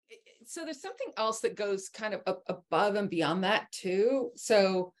so there's something else that goes kind of above and beyond that too.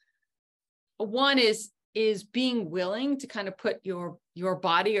 So one is being willing to kind of put your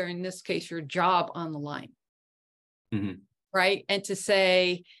body, or in this case, your job, on the line. Mm-hmm. Right. And to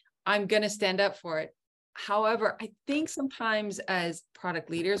say, I'm going to stand up for it. However, I think sometimes as product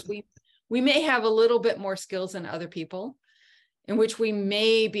leaders, we may have a little bit more skills than other people, in which we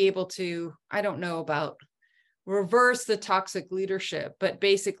may be able to, I don't know about reverse the toxic leadership, but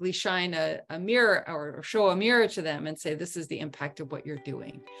basically shine a mirror, or show a mirror to them and say, this is the impact of what you're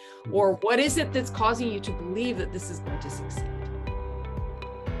doing. Mm-hmm. Or what is it that's causing you to believe that this is going to succeed?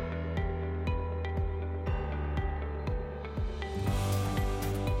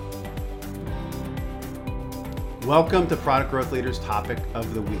 Welcome to Product Growth Leaders Topic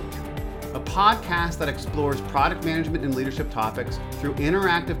of the Week, a podcast that explores product management and leadership topics through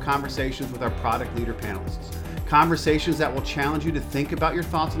interactive conversations with our product leader panelists. Conversations that will challenge you to think about your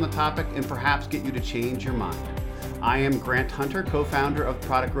thoughts on the topic and perhaps get you to change your mind. I am Grant Hunter, co-founder of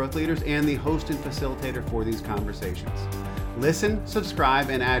Product Growth Leaders and the host and facilitator for these conversations. Listen, subscribe,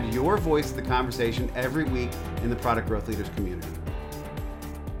 and add your voice to the conversation every week in the Product Growth Leaders community.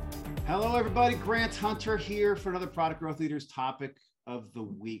 Hello, everybody. Grant Hunter here for another Product Growth Leaders Topic of the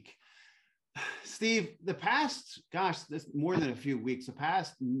Week. Steve, the past, this more than a few weeks, the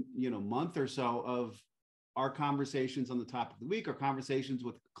past, month or so of our conversations on the topic of the week, or conversations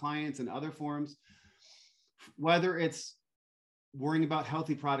with clients and other forums, whether it's worrying about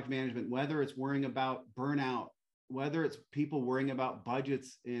healthy product management, whether it's worrying about burnout, whether it's people worrying about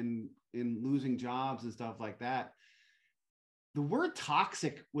budgets in losing jobs and stuff like that. The word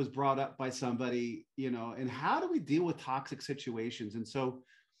toxic was brought up by somebody, and how do we deal with toxic situations? And so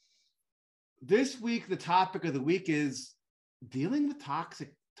this week, the topic of the week is dealing with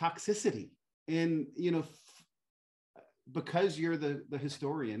toxicity. And, because you're the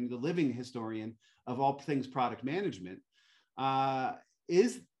historian, the living historian of all things product management,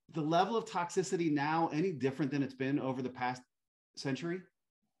 is the level of toxicity now any different than it's been over the past century?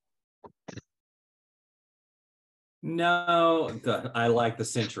 No, I like the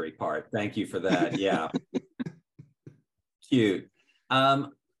century part. Thank you for that. Yeah. Cute.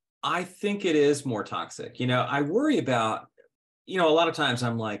 I think it is more toxic. I worry about, a lot of times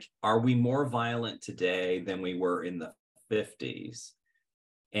I'm like, are we more violent today than we were in the 50s?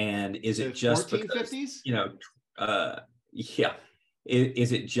 And is it just 1450s? Yeah.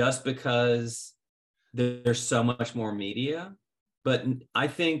 Is it just because there's so much more media? But I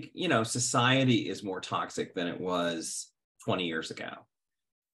think, society is more toxic than it was 20 years ago.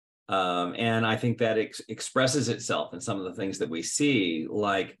 And I think that expresses itself in some of the things that we see,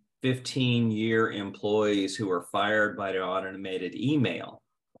 like 15-year employees who are fired by the automated email.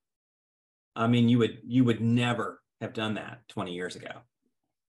 I mean, you would never have done that 20 years ago.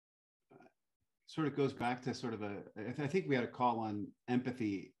 Sort of goes back to I think we had a call on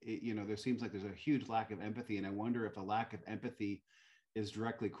empathy. There seems like there's a huge lack of empathy. And I wonder if the lack of empathy is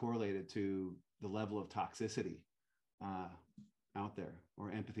directly correlated to the level of toxicity out there,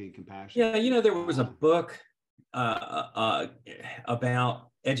 or empathy and compassion. Yeah, there was a book about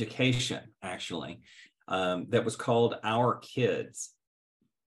education, actually, that was called Our Kids.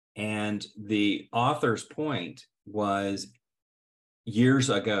 And the author's point was, years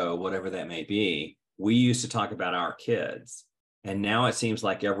ago, whatever that may be, we used to talk about our kids. And now it seems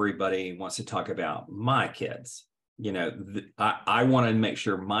like everybody wants to talk about my kids. I want to make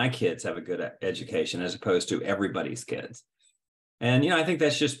sure my kids have a good education as opposed to everybody's kids. And, I think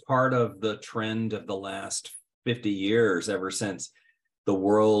that's just part of the trend of the last 50 years, ever since the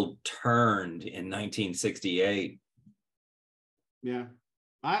world turned in 1968. Yeah,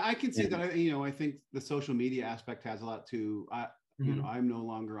 I can see that. I think the social media aspect has a lot to, I'm no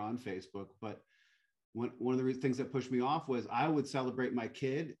longer on Facebook, but one of the things that pushed me off was I would celebrate my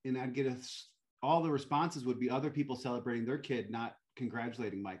kid, and I'd get all the responses would be other people celebrating their kid, not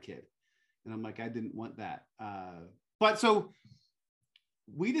congratulating my kid. And I'm like, I didn't want that. But so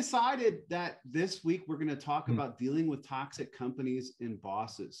we decided that this week we're going to talk about dealing with toxic companies and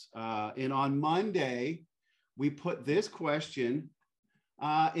bosses. And on Monday, we put this question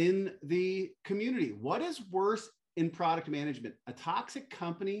in the community. What is worse in product management, a toxic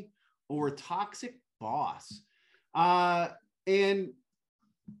company or a toxic boss? And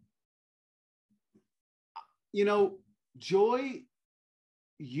Joy,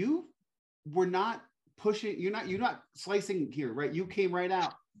 you were not pushing, you're not slicing here, right? You came right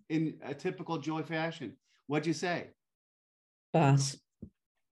out in a typical Joy fashion. What'd you say? Boss.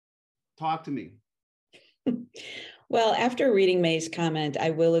 Talk to me. Well, after reading May's comment,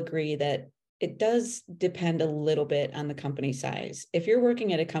 I will agree that it does depend a little bit on the company size. If you're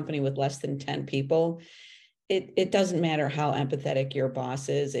working at a company with less than 10 people, it doesn't matter how empathetic your boss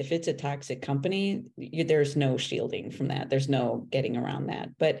is. If it's a toxic company, there's no shielding from that. There's no getting around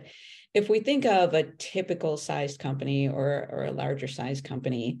that. But if we think of a typical sized company or a larger sized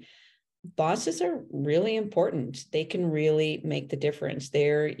company, bosses are really important. They can really make the difference.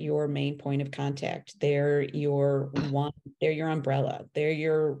 They're your main point of contact. They're your umbrella.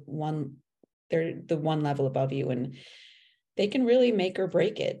 They're the one level above you, and they can really make or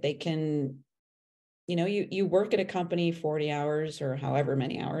break it. They can, you work at a company 40 hours or however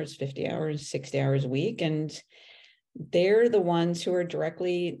many hours, 50 hours, 60 hours a week, and they're the ones who are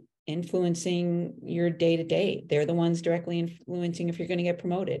directly influencing your day-to-day. They're the ones directly influencing if you're going to get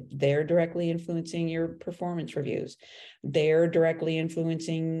promoted. They're directly influencing your performance reviews. They're directly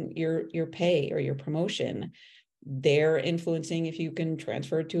influencing your pay or your promotion. They're influencing if you can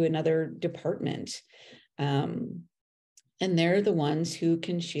transfer to another department. And they're the ones who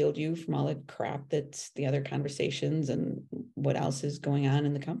can shield you from all the crap that's the other conversations and what else is going on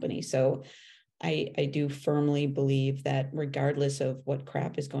in the company. So I do firmly believe that regardless of what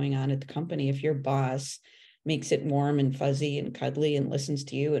crap is going on at the company, if your boss makes it warm and fuzzy and cuddly and listens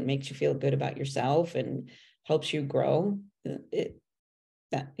to you and makes you feel good about yourself and helps you grow,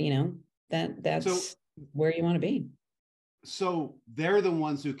 that's where you want to be. So they're the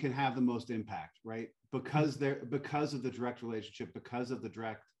ones who can have the most impact, right? Because of the direct relationship, because of the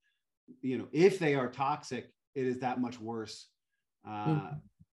direct, if they are toxic, it is that much worse.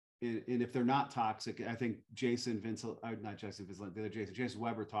 And if they're not toxic, I think Jason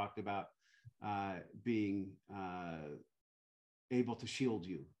Weber talked about being able to shield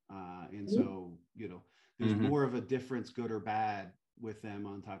you. And so, there's more of a difference, good or bad, with them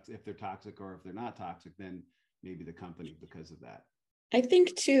on toxic, if they're toxic or if they're not toxic, than maybe the company because of that. I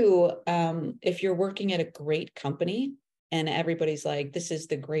think too, if you're working at a great company and everybody's like, this is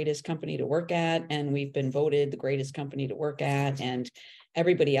the greatest company to work at, and we've been voted the greatest company to work at, and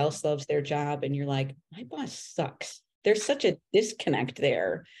everybody else loves their job, and you're like, my boss sucks. There's such a disconnect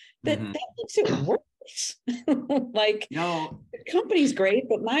there that makes it worse. Like, the company's great,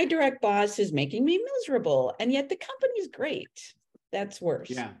 but my direct boss is making me miserable, and yet the company's great. That's worse.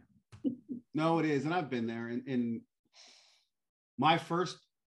 Yeah. No, it is. And I've been there. And my first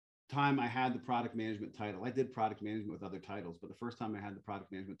time I had the product management title, I did product management with other titles, but the first time I had the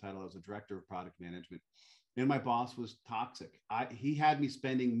product management title, I was a director of product management, and my boss was toxic. He had me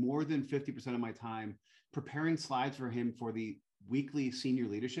spending more than 50% of my time preparing slides for him for the weekly senior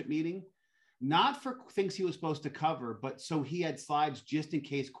leadership meeting, not for things he was supposed to cover, but so he had slides just in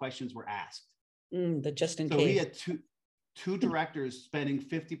case questions were asked. The just in case. So he had two directors spending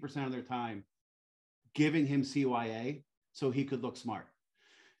 50% of their time giving him CYA so he could look smart.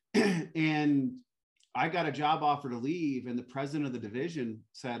 And I got a job offer to leave, and the president of the division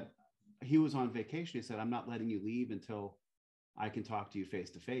said, he was on vacation. He said, I'm not letting you leave until I can talk to you face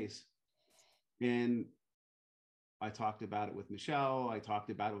to face. And I talked about it with Michelle. I talked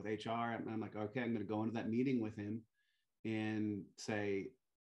about it with HR. And I'm like, okay, I'm going to go into that meeting with him and say,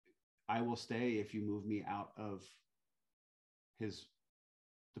 I will stay if you move me out of his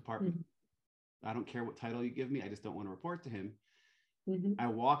department. I don't care what title you give me. I just don't want to report to him. I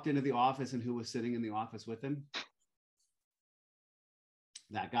walked into the office, and who was sitting in the office with him?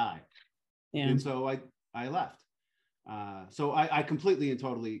 That guy. Yeah. And so I left. So I completely and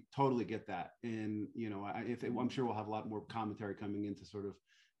totally get that. And, I'm sure we'll have a lot more commentary coming into sort of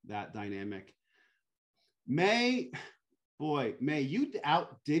that dynamic. May, you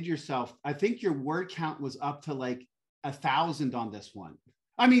outdid yourself. I think your word count was up to like 1,000 on this one.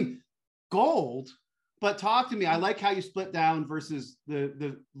 I mean, gold, but talk to me. I like how you split down versus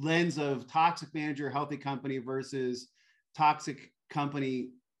the lens of toxic manager, healthy company versus toxic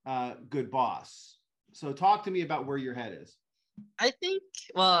company, good boss. So talk to me about where your head is. I think,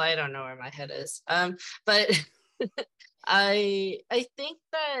 I don't know where my head is. But I think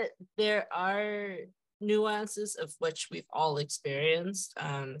that there are nuances of which we've all experienced,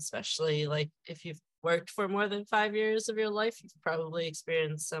 especially like if you've worked for more than 5 years of your life, you've probably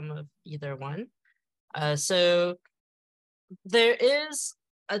experienced some of either one. So there is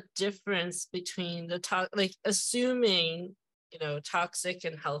a difference between assuming, toxic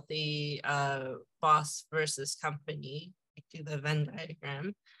and healthy boss versus company, do the Venn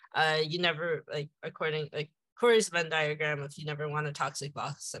diagram. You never, according Corey's Venn diagram, if you never want a toxic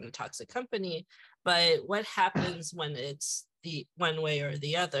boss and a toxic company, but what happens when it's the one way or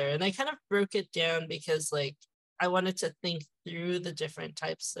the other? And I kind of broke it down because I wanted to think through the different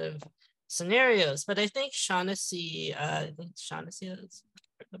types of scenarios. But I think Shaughnessy is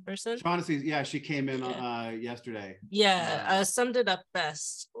the person. Shaughnessy, yeah, she came in yesterday. Yeah, summed it up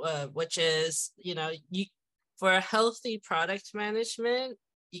best, which is, you for a healthy product management,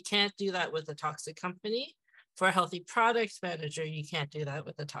 you can't do that with a toxic company. For a healthy product manager, you can't do that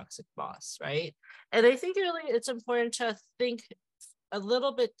with a toxic boss, right? And I think really it's important to think a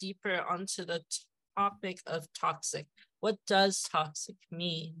little bit deeper onto the topic of toxic. What does toxic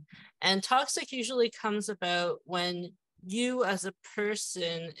mean? And toxic usually comes about when you as a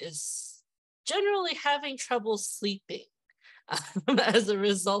person is generally having trouble sleeping as a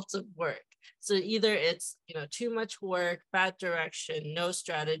result of work. So either it's, too much work, bad direction, no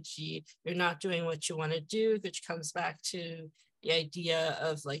strategy, you're not doing what you want to do, which comes back to the idea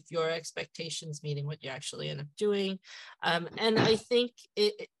of like your expectations meeting what you actually end up doing. And I think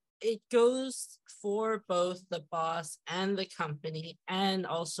it goes for both the boss and the company and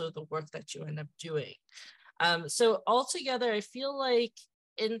also the work that you end up doing. So altogether, I feel like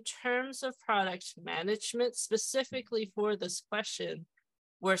in terms of product management, specifically for this question,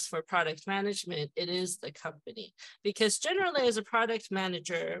 worse for product management, it is the company. Because generally as a product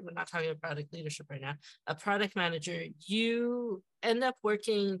manager, we're not talking about product leadership right now, a product manager, you end up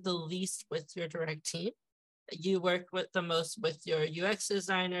working the least with your direct team. You work with the most with your UX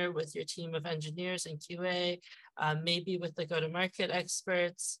designer, with your team of engineers and QA, maybe with the go-to-market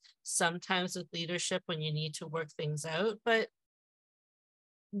experts, sometimes with leadership when you need to work things out. But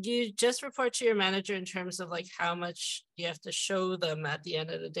you just report to your manager in terms of like how much you have to show them at the end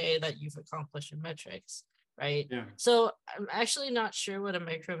of the day that you've accomplished your metrics, right? Yeah. So I'm actually not sure what a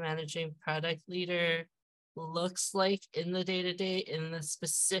micromanaging product leader looks like in the day-to-day in the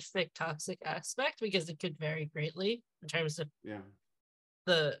specific toxic aspect, because it could vary greatly in terms of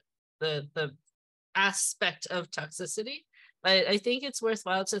the aspect of toxicity. But I think it's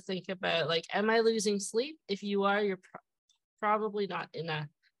worthwhile to think about, like, am I losing sleep? If you are, you're probably not in a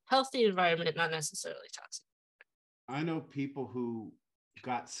healthy environment, not necessarily toxic. I know people who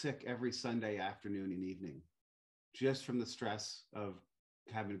got sick every Sunday afternoon and evening just from the stress of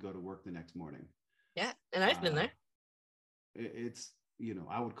having to go to work the next morning. Yeah, and I've been there. It's,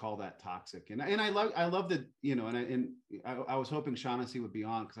 I would call that toxic. And I love that, I was hoping Shaughnessy would be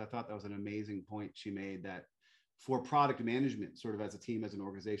on, because I thought that was an amazing point she made, that for product management, sort of as a team, as an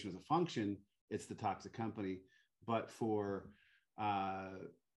organization, as a function, it's the toxic company. But for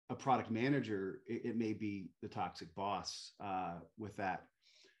a product manager, it may be the toxic boss with that.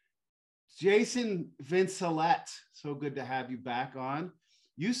 Jason Vincelette, so good to have you back on.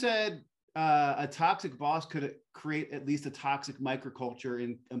 You said a toxic boss could create at least a toxic microculture,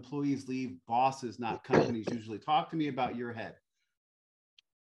 and employees leave bosses, not companies, usually. Talk to me about your head.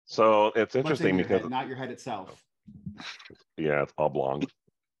 So it's interesting because head, not your head itself. Yeah, it's oblong.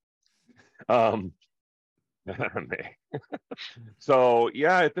 So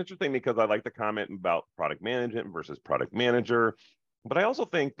yeah, it's interesting because I like the comment about product management versus product manager, but I also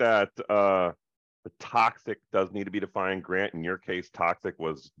think that the toxic does need to be defined. Grant, in your case, toxic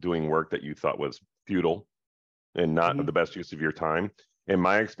was doing work that you thought was futile and not the best use of your time. In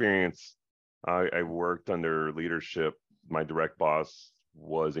my experience, I worked under leadership. My direct boss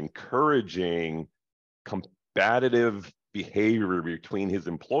was encouraging combative behavior between his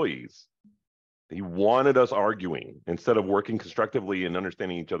employees. He wanted us arguing instead of working constructively and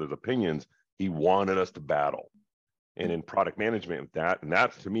understanding each other's opinions. He wanted us to battle. And in product management, that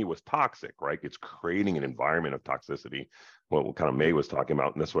to me was toxic, right? It's creating an environment of toxicity. What kind of May was talking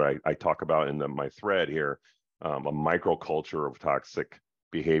about, and that's what I talk about in my thread here, a microculture of toxic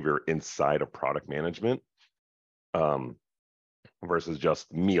behavior inside of product management, versus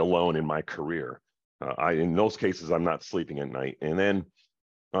just me alone in my career. In those cases, I'm not sleeping at night. And then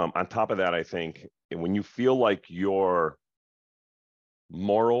on top of that, I think when you feel like your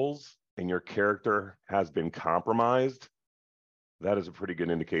morals and your character has been compromised, that is a pretty good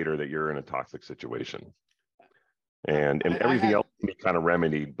indicator that you're in a toxic situation. And everything else can be kind of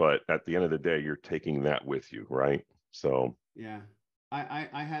remedied, but at the end of the day, you're taking that with you, right? So yeah,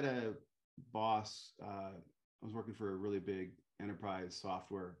 I had a boss. I was working for a really big enterprise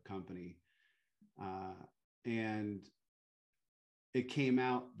software company, and it came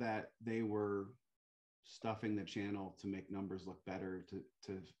out that they were stuffing the channel to make numbers look better,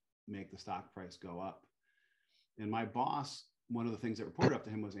 to make the stock price go up. And my boss, one of the things that reported up to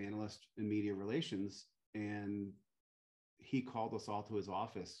him was analyst in media relations. And he called us all to his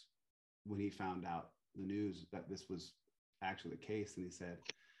office when he found out the news that this was actually the case. And he said,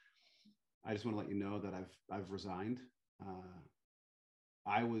 I just want to let you know that I've resigned.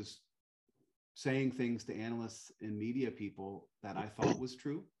 I was saying things to analysts and media people that I thought was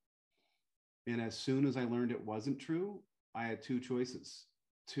true. And as soon as I learned it wasn't true, I had two choices: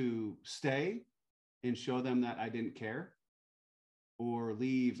 to stay and show them that I didn't care, or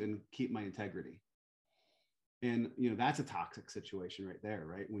leave and keep my integrity. And, you know, that's a toxic situation right there,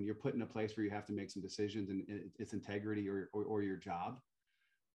 right? When you're put in a place where you have to make some decisions and it's integrity or your job.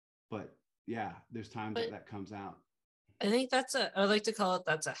 But yeah, there's times that comes out. I think I would like to call it,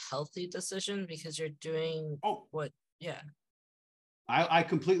 that's a healthy decision, because you're doing I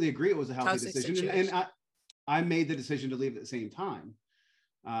completely agree. It was a healthy decision. And I made the decision to leave at the same time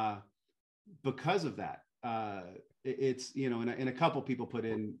because of that. It's, you know, and a couple people put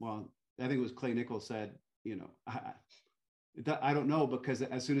in, well, I think it was Clay Nichols said, you know, I don't know, because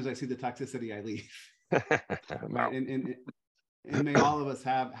as soon as I see the toxicity, I leave. Right? And may all of us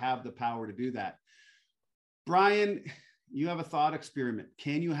have the power to do that. Brian, you have a thought experiment.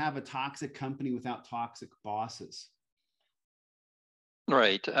 Can you have a toxic company without toxic bosses?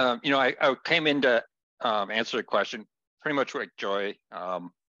 Right. You know, I came in to answer the question pretty much like Joy,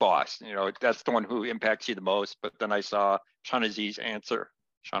 boss. You know, that's the one who impacts you the most. But then I saw Shaughnessy's answer.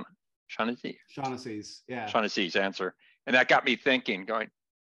 Shaughnessy's answer. And that got me thinking, going,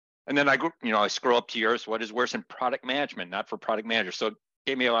 and then I scroll up to yours. What is worse in product management, not for product managers? So it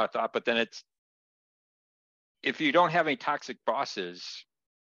gave me a lot of thought. But then it's, if you don't have any toxic bosses,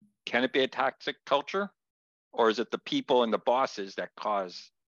 can it be a toxic culture? Or is it the people and the bosses that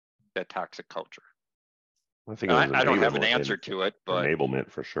cause that toxic culture? I think I don't have an answer to it, but enablement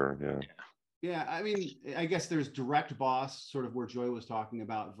for sure. Yeah, I mean, I guess there's direct boss, sort of where Joy was talking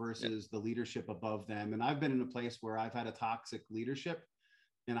about, versus the leadership above them. And I've been in a place where I've had a toxic leadership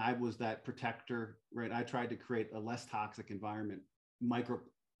and I was that protector, right? I tried to create a less toxic environment,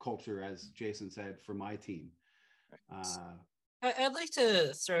 microculture, as Jason said, for my team. I'd like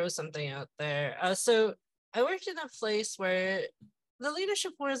to throw something out there. So I worked in a place where the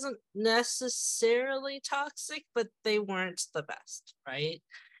leadership wasn't necessarily toxic, but they weren't the best, right?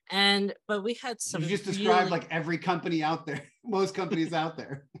 But we had some. You just described like every company out there, most companies out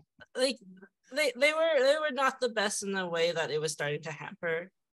there. Like they were not the best in the way that it was starting to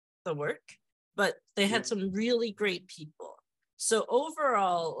hamper the work, but they had some really great people. So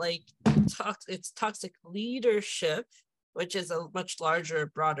overall, like it's toxic leadership, which is a much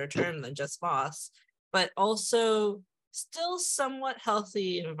larger, broader term than just boss, but also still somewhat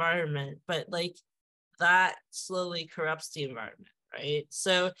healthy environment, but like that slowly corrupts the environment. Right.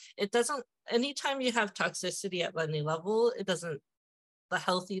 So it doesn't, anytime you have toxicity at any level, the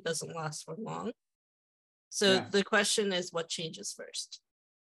healthy doesn't last for long. So the question is, what changes first?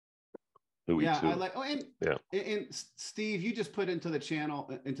 And Steve, you just put into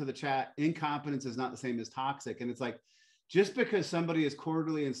the chat, incompetence is not the same as toxic. And it's like, just because somebody is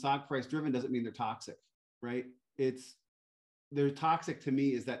quarterly and stock price driven doesn't mean they're toxic, right? They're toxic to me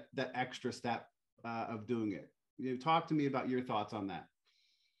is that extra step of doing it. You know, talk to me about your thoughts on that,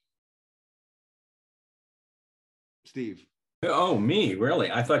 Steve. Oh, me,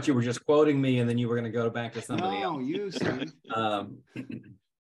 really? I thought you were just quoting me and then you were going to go back to somebody else. No, you, Steve.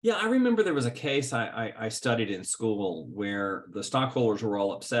 Yeah, I remember there was a case I studied in school where the stockholders were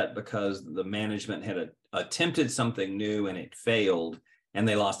all upset because the management had attempted something new and it failed and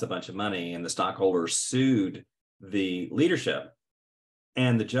they lost a bunch of money, and the stockholders sued the leadership.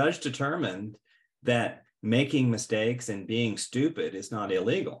 And the judge determined that making mistakes and being stupid is not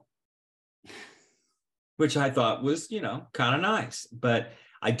illegal, which I thought was, kind of nice. But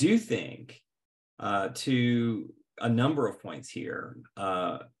I do think to a number of points here,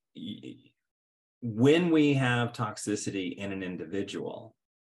 when we have toxicity in an individual,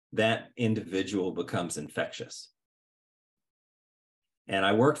 that individual becomes infectious. And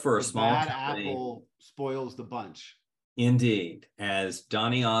I worked for a small company. Apple spoils the bunch. Indeed, as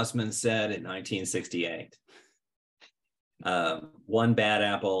Donny Osmond said in 1968, one bad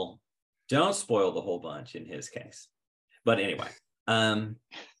apple, don't spoil the whole bunch in his case. But anyway,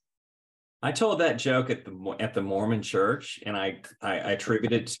 I told that joke at the Mormon church, and I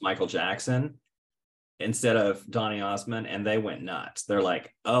attributed it to Michael Jackson instead of Donny Osmond, and they went nuts. They're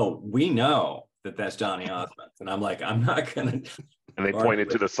like, "Oh, we know that's Donny Osmond," and I'm like, "I'm not gonna." And they pointed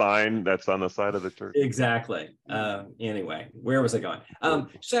to the sign that's on the side of the church. Exactly. Anyway, where was I going?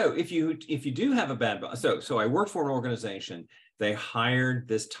 So if you do have a bad boss, so I worked for an organization. They hired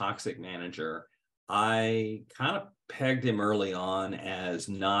this toxic manager. I kind of pegged him early on as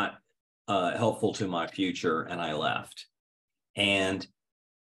not helpful to my future, and I left. And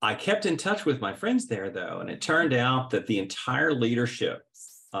I kept in touch with my friends there, though, and it turned out that the entire leadership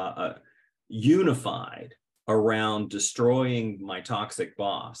unified around destroying my toxic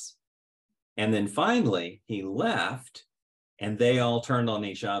boss. And then finally he left and they all turned on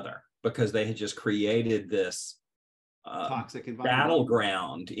each other because they had just created this toxic environment,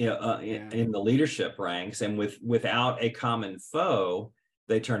 battleground in the leadership ranks, and without a common foe,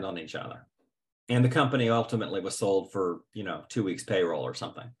 they turned on each other, and the company ultimately was sold for 2 weeks payroll or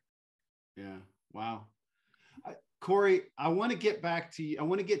something. Yeah. Wow. Corey, I want to get back to you. I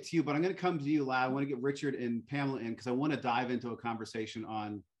want to get to you, but I'm going to come to you, Lau. I want to get Richard and Pamela in because I want to dive into a conversation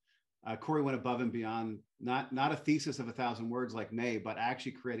on Corey went above and beyond, not a thesis of 1,000 words like May, but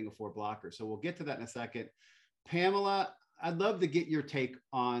actually creating a 4-blocker. So we'll get to that in a second. Pamela, I'd love to get your take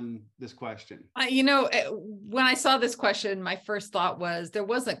on this question. When I saw this question, my first thought was there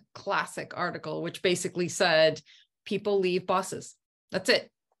was a classic article which basically said people leave bosses. That's it.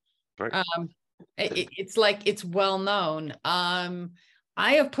 Right. It's like it's well known. I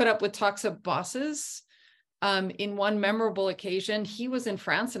have put up with toxic bosses. In one memorable occasion, he was in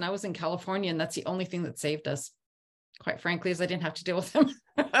France and I was in California, and that's the only thing that saved us, quite frankly, is I didn't have to deal with him.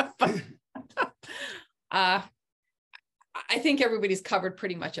 But I think everybody's covered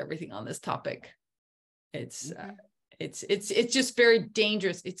pretty much everything on this topic. It's just very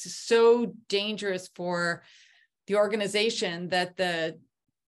dangerous. It's so dangerous for the organization that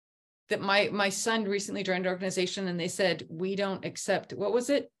my son recently joined an organization, and they said, we don't accept, what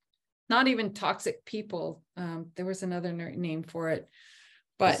was it? Not even toxic people. There was another name for it,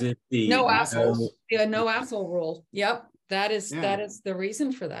 but no assholes. Yeah, no asshole rule. Yep. That is the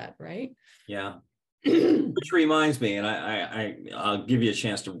reason for that, right? Yeah. Which reminds me, and I'll give you a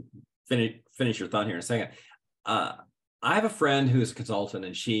chance to finish your thought here in a second. I have a friend who's a consultant,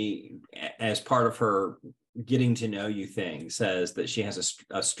 and she, as part of her getting to know you thing, says that she has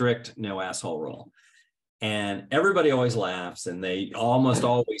a strict no asshole rule. And everybody always laughs, and they almost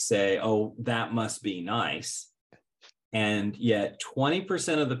always say, oh, that must be nice. And yet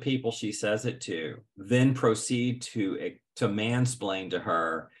 20% of the people she says it to then proceed to mansplain to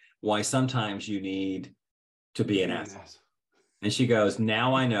her why sometimes you need to be an asshole. And she goes,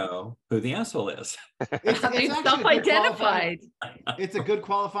 now I know who the asshole is. It's self-identified. It's a good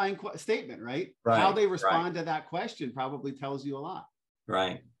qualifying statement, right? How they respond to that question probably tells you a lot.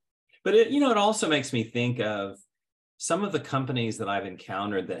 Right. But it also makes me think of some of the companies that I've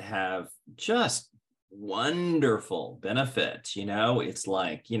encountered that have just wonderful benefits. It's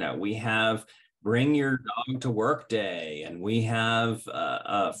like, we have bring your dog to work day, and we have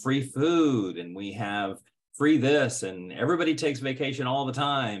free food, and we have free this, and everybody takes vacation all the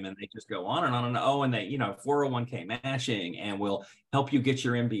time, and they just go on and on and on. And they, 401k matching, and we'll help you get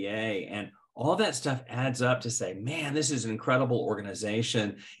your MBA, and all that stuff adds up to say, man, this is an incredible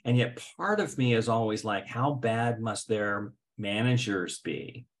organization. And yet part of me is always like, how bad must their managers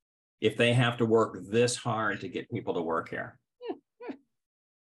be if they have to work this hard to get people to work here?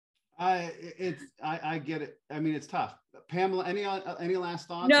 I get it. I mean, it's tough. Pamela, any last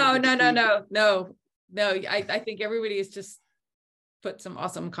thoughts? No. I think everybody has just put some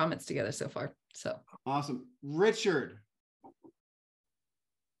awesome comments together so far. So awesome. Richard.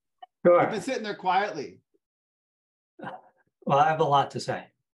 Sure. I've been sitting there quietly. Well, I have a lot to say.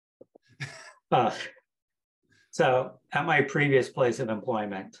 So at my previous place of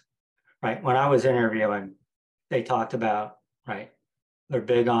employment, right, when I was interviewing, they talked about, right, they're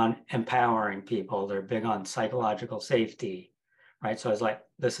big on empowering people. They're big on psychological safety, right? So I was like,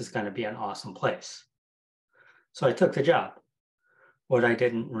 this is going to be an awesome place. So I took the job. What I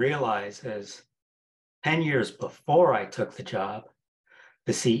didn't realize is 10 years before I took the job,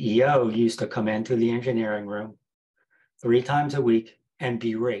 the CEO used to come into the engineering room 3 times a week and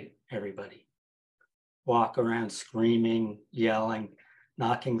berate everybody. Walk around screaming, yelling,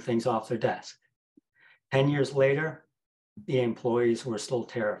 knocking things off their desk. 10 years later, the employees were still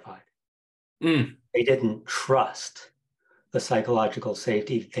terrified. They didn't trust the psychological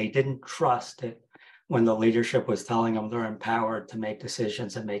safety. They didn't trust it when the leadership was telling them they're empowered to make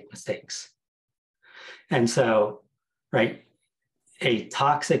decisions and make mistakes. And so, right, a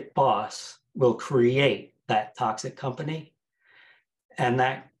toxic boss will create that toxic company, and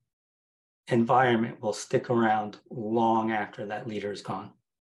that environment will stick around long after that leader is gone.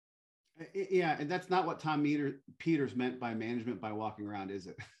 Yeah, and that's not what Tom Peters meant by management by walking around, is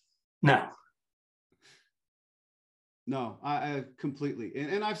it? No. No, I completely.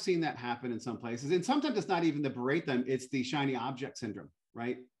 And I've seen that happen in some places. And sometimes it's not even the berate them, it's the shiny object syndrome,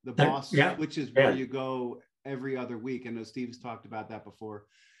 right? The boss, which is where you go every other week. I know Steve's talked about that before.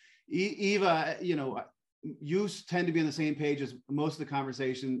 Eva, you tend to be on the same page as most of the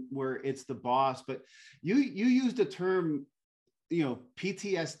conversation where it's the boss, but you used a term,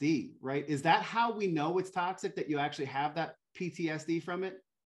 PTSD, right? Is that how we know it's toxic, that you actually have that PTSD from it?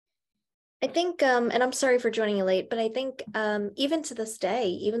 I think, and I'm sorry for joining you late, but I think even to this day,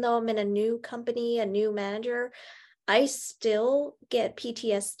 even though I'm in a new company, a new manager, I still get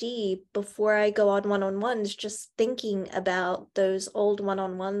PTSD before I go on one-on-ones, just thinking about those old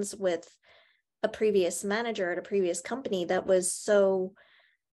one-on-ones with a previous manager at a previous company that was so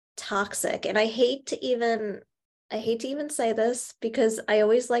toxic. And I hate to even say this, because I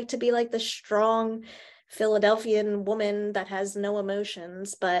always like to be like the strong Philadelphian woman that has no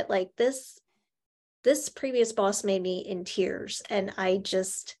emotions, but like this previous boss made me in tears. And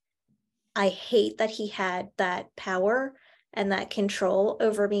I hate that he had that power and that control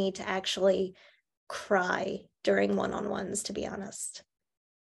over me to actually cry during one-on-ones, to be honest.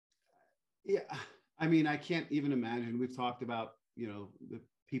 Yeah, I mean, I can't even imagine. We've talked about, the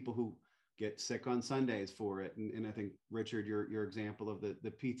people who get sick on Sundays for it. And I think, Richard, your example of the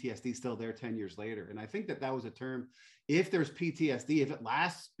PTSD still there 10 years later. And I think that was a term, if there's PTSD, if it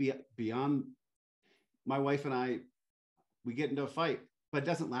lasts beyond, my wife and I, we get into a fight, but it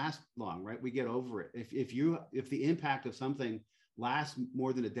doesn't last long, right? We get over it. If the impact of something lasts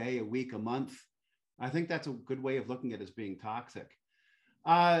more than a day, a week, a month, I think that's a good way of looking at it as being toxic.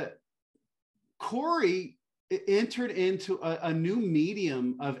 Corey entered into a new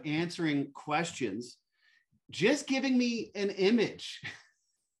medium of answering questions, just giving me an image.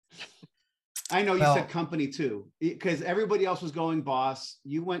 I know you said company too, because everybody else was going boss.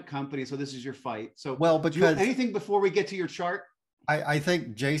 You went company, so this is your fight. So, because anything before we get to your chart? I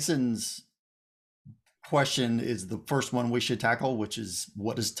think Jason's question is the first one we should tackle, which is,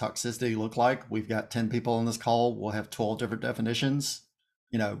 what does toxicity look like? We've got 10 people on this call. We'll have 12 different definitions.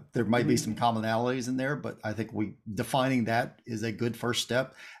 There might be some commonalities in there, but I think defining that is a good first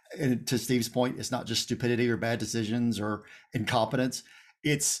step. And to Steve's point, it's not just stupidity or bad decisions or incompetence.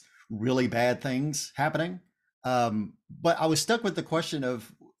 It's really bad things happening. But I was stuck with the question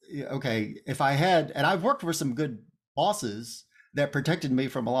of, okay, if I had, and I've worked for some good bosses that protected me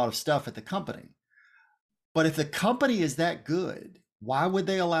from a lot of stuff at the company. But if the company is that good, why would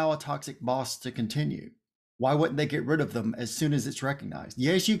they allow a toxic boss to continue? Why wouldn't they get rid of them as soon as it's recognized?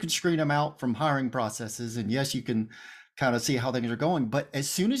 Yes, you can screen them out from hiring processes, and yes, you can kind of see how things are going. But as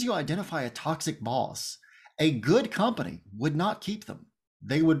soon as you identify a toxic boss, a good company would not keep them.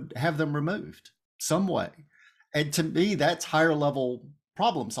 They would have them removed some way. And to me, that's higher level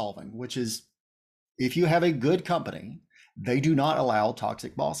problem solving, which is, if you have a good company, they do not allow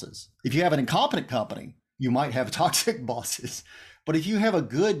toxic bosses. If you have an incompetent company, you might have toxic bosses. But if you have a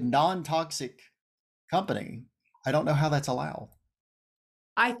good non-toxic company, I don't know how that's allowed.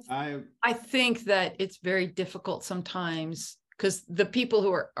 I think that it's very difficult sometimes, because the people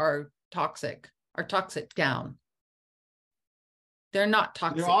who are toxic down. They're not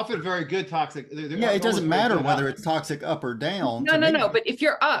toxic. They're often very good toxic. Yeah, it doesn't matter whether it's toxic up or down. No. But if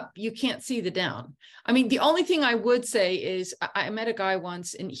you're up, you can't see the down. I mean, the only thing I would say is, I met a guy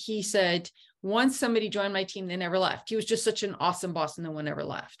once, and he said, once somebody joined my team, they never left. He was just such an awesome boss, and no one ever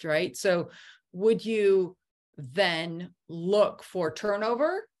left, right? So would you then look for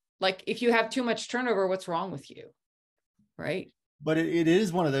turnover? Like, if you have too much turnover, what's wrong with you, right? But it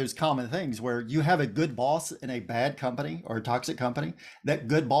is one of those common things where you have a good boss in a bad company or a toxic company. That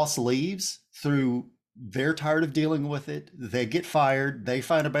good boss leaves through, they're tired of dealing with it. They get fired. They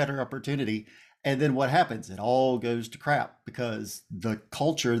find a better opportunity. And then what happens? It all goes to crap, because the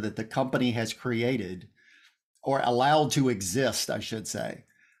culture that the company has created, or allowed to exist, I should say,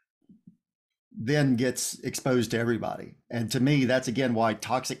 then gets exposed to everybody. And to me, that's again why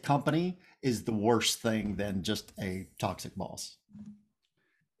toxic company is the worst thing than just a toxic boss.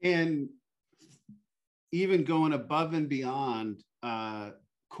 And even going above and beyond,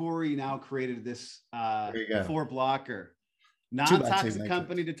 Corey now created this 4-blocker: non-toxic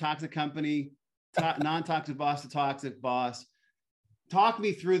company to toxic company, non-toxic boss to toxic boss. Talk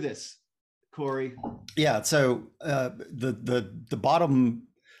me through this, Corey. Yeah. So the bottom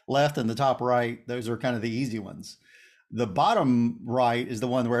left and the top right, those are kind of the easy ones. The bottom right is the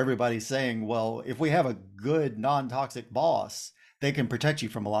one where everybody's saying, well, if we have a good non-toxic boss, they can protect you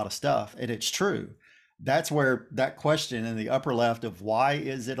from a lot of stuff. And it's true. That's where that question in the upper left of, why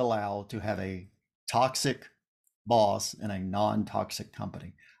is it allowed to have a toxic boss in a non-toxic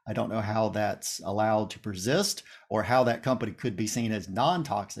company? I don't know how that's allowed to persist, or how that company could be seen as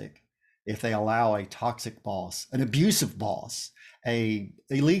non-toxic if they allow a toxic boss, an abusive boss, a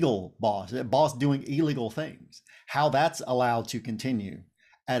illegal boss, a boss doing illegal things, how that's allowed to continue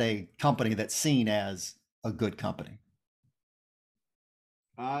at a company that's seen as a good company.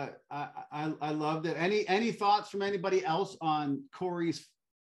 I loved it. Any thoughts from anybody else on Corey's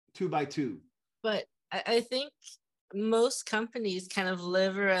 2x2? But I think most companies kind of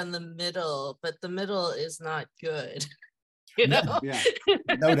live around the middle, but the middle is not good. You know? Yeah.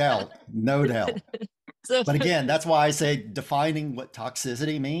 No doubt. So, But again, that's why I say defining what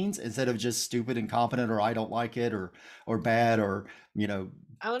toxicity means instead of just stupid, incompetent, or I don't like it, or bad, or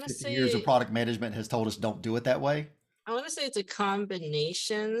I want to 50 years of say product management has told us don't do it that way. I want to say it's a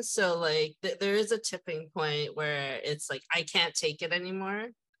combination. So like there is a tipping point where it's like, I can't take it anymore.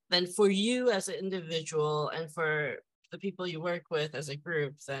 Then for you as an individual and for the people you work with as a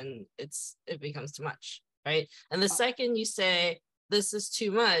group, then it becomes too much, right? And the second you say, this is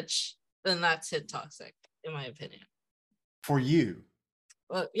too much, then that's hit toxic, in my opinion. For you.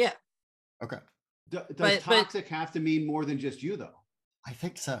 Well, yeah. Okay. Does toxic have to mean more than just you, though? I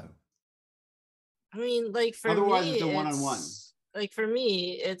think so. I mean, like for Otherwise, me, it's a one-on-one. Like for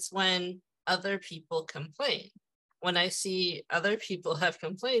me, it's when other people complain. When I see other people have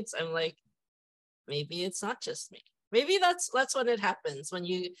complaints, I'm like, maybe it's not just me. Maybe that's when it happens. When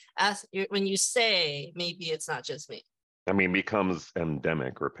you say maybe it's not just me. I mean, becomes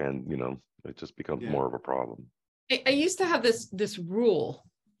endemic or it just becomes more of a problem. I used to have this rule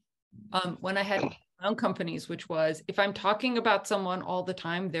when I had my own companies, which was if I'm talking about someone all the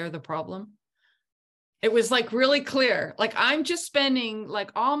time, they're the problem. It was like really clear. Like I'm just spending like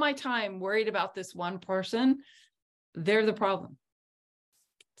all my time worried about this one person. They're the problem.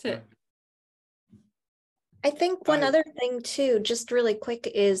 That's it. I think one other thing too, just really quick,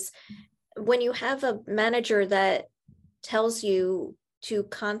 is when you have a manager that tells you to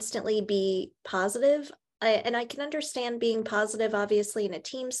constantly be positive, and I can understand being positive, obviously, in a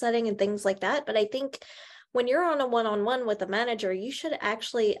team setting and things like that. But I think when you're on a one-on-one with a manager, you should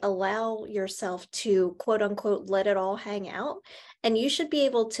actually allow yourself to, quote unquote, let it all hang out. And you should be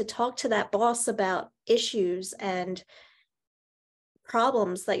able to talk to that boss about issues and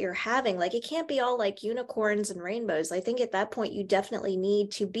problems that you're having. Like it can't be all like unicorns and rainbows. I think at that point, you definitely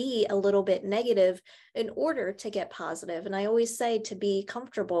need to be a little bit negative in order to get positive. And I always say to be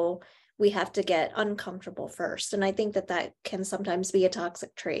comfortable, we have to get uncomfortable first. And I think that can sometimes be a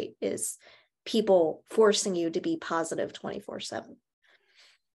toxic trait, is people forcing you to be positive 24/7.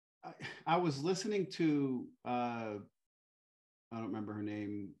 I was listening to, I don't remember her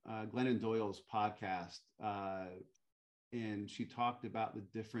name, Glennon Doyle's podcast, and she talked about the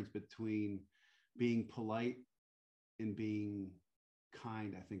difference between being polite and being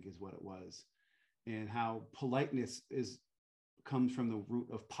kind, I think is what it was, and how politeness comes from the root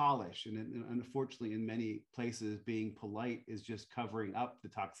of polish. And unfortunately, in many places, being polite is just covering up the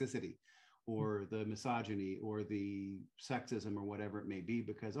toxicity or the misogyny or the sexism or whatever it may be,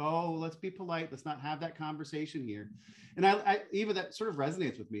 because, oh, let's be polite. Let's not have that conversation here. And I even that sort of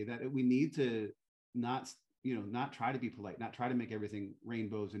resonates with me, that we need to not try to be polite, not try to make everything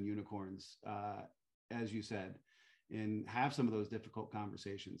rainbows and unicorns, as you said, and have some of those difficult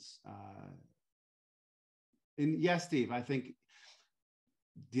conversations. And yes, Steve, I think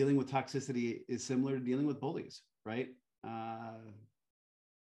dealing with toxicity is similar to dealing with bullies, right?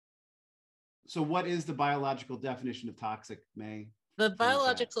 So what is the biological definition of toxic, May? The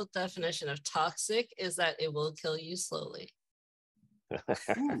biological definition of toxic is that it will kill you slowly.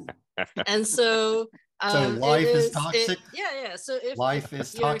 And so life is toxic. So if life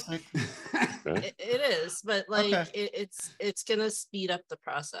is toxic, it is, but like okay. It's gonna speed up the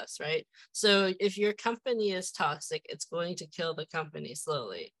process, right? So if your company is toxic, it's going to kill the company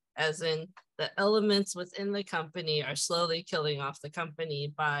slowly, as in the elements within the company are slowly killing off the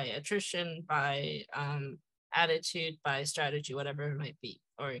company by attrition, by attitude, by strategy, whatever it might be,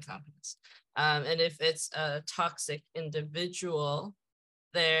 or incompetence. And if it's a toxic individual,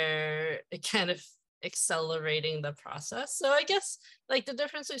 they're kind of accelerating the process. So I guess like the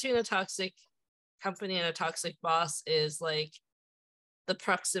difference between a toxic company and a toxic boss is like the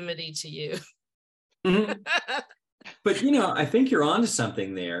proximity to you. Mm-hmm. But I think you're onto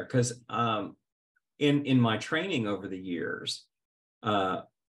something there, because in my training over the years, a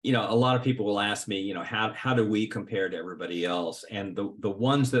lot of people will ask me, how do we compare to everybody else? And the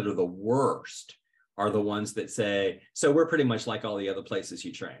ones that are the worst are the ones that say, so we're pretty much like all the other places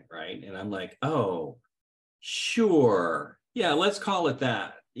you train, right? And I'm like, oh, sure. Yeah, let's call it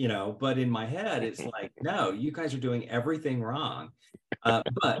that, but in my head, it's like, no, you guys are doing everything wrong.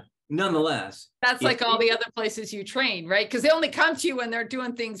 But nonetheless. That's like all the other places you train, right? Because they only come to you when they're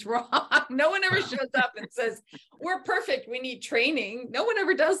doing things wrong. No one ever shows up and says, we're perfect, we need training. No one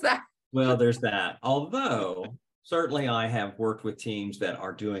ever does that. Well, there's that. Although certainly I have worked with teams that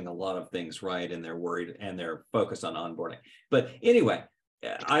are doing a lot of things right, and they're worried and they're focused on onboarding. But anyway,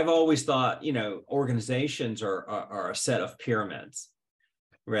 I've always thought, organizations are a set of pyramids,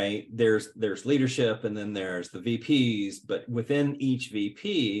 right? There's leadership, and then there's the VPs, but within each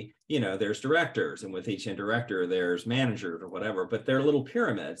VP, there's directors, and with each director, there's managers or whatever, but they're little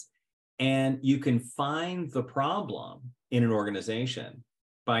pyramids. And you can find the problem in an organization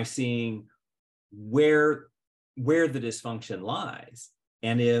by seeing where the dysfunction lies.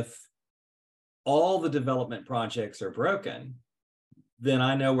 And if all the development projects are broken, then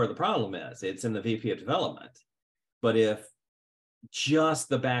I know where the problem is. It's in the VP of development. But if just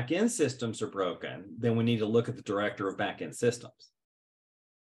the back-end systems are broken, then we need to look at the director of back-end systems.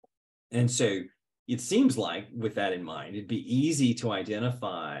 And so it seems like, with that in mind, it'd be easy to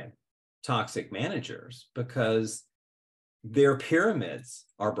identify toxic managers because their pyramids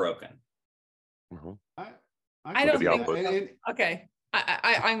are broken. Mm-hmm. I don't think, okay.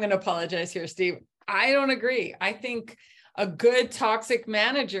 I'm going to apologize here, Steve. I don't agree. I think a good toxic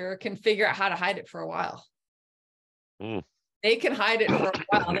manager can figure out how to hide it for a while. They can hide it for a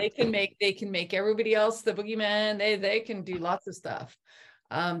while. They can make everybody else the boogeyman. They can do lots of stuff.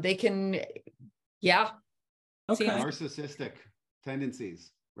 They can, yeah. Okay. Narcissistic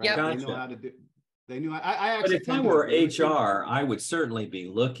tendencies, right? Yep. They know how to do. They knew. I actually. But if I were HR, I would certainly be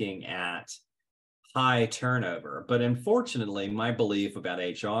looking at high turnover. But unfortunately, my belief about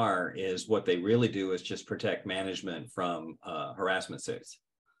HR is what they really do is just protect management from harassment suits.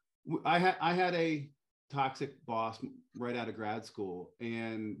 I had a toxic boss right out of grad school,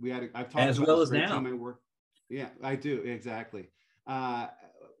 and we had. I've talked as about well this as great now. team I work. Yeah, I do exactly.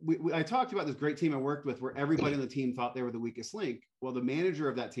 I talked about this great team I worked with, where everybody on the team thought they were the weakest link. Well, the manager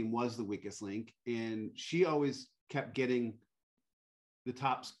of that team was the weakest link, and she always kept getting the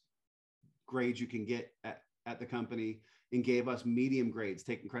top grades you can get at the company, and gave us medium grades,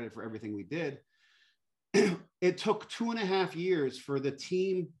 taking credit for everything we did. It took 2.5 years for the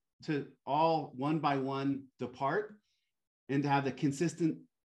team to all one by one depart, and to have the consistent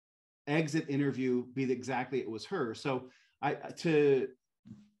exit interview be exactly it was her. So to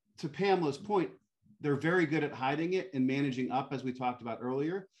Pamela's point, they're very good at hiding it and managing up, as we talked about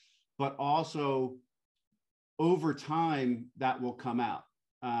earlier, but also over time that will come out.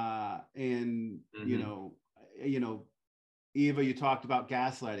 And you know, Eva, you talked about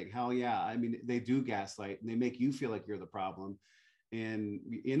gaslighting. Hell yeah. I mean, they do gaslight, and they make you feel like you're the problem. And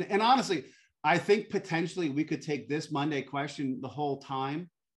honestly, I think potentially we could take this Monday question the whole time,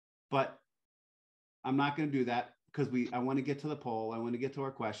 but I'm not going to do that because I want to get to the poll. I want to get to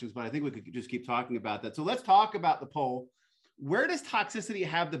our questions, but I think we could just keep talking about that. So let's talk about the poll. Where does toxicity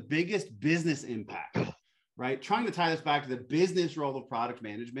have the biggest business impact? Right? Trying to tie this back to the business role of product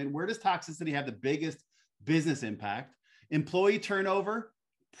management. Where does toxicity have the biggest business impact? Employee turnover,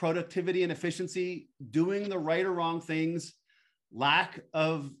 productivity and efficiency, doing the right or wrong things, lack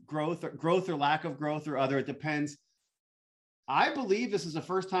of growth or lack of growth, or other, it depends. I believe this is the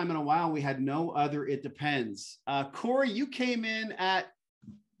first time in a while we had no other it depends. Corey, you came in at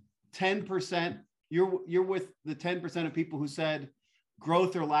 10%. You're with the 10% of people who said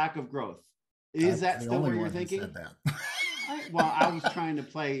growth or lack of growth. Is that still what you're thinking? Well, I was trying to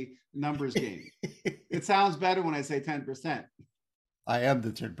play numbers game. It sounds better when I say 10%. I am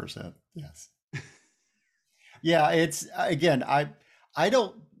the 10%. Yes. Yeah, it's again, I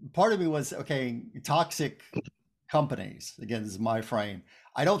don't, part of me was, okay, toxic companies, again, this is my frame.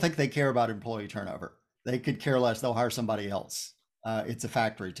 I don't think they care about employee turnover. They could care less. They'll hire somebody else. It's a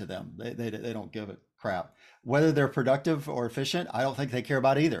factory to them. They don't give a crap. Whether they're productive or efficient, I don't think they care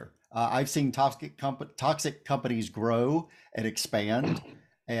about either. I've seen toxic companies grow and expand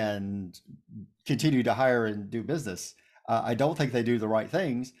and continue to hire and do business. I don't think they do the right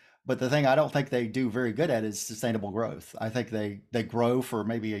things, but the thing I don't think they do very good at is sustainable growth. I think they grow for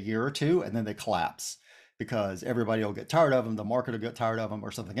maybe a year or two, and then they collapse because everybody will get tired of them, the market will get tired of them,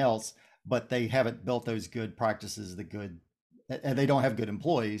 or something else, but they haven't built those good practices, and they don't have good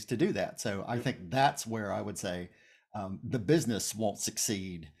employees to do that. So I think that's where I would say the business won't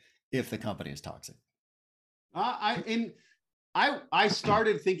succeed if the company is toxic. I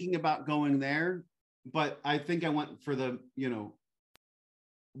started thinking about going there, but I think I went for the,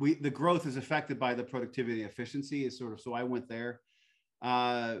 the growth is affected by the productivity and efficiency is sort of, so I went there.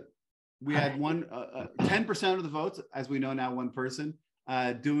 We had 10% of the votes, as we know now, one person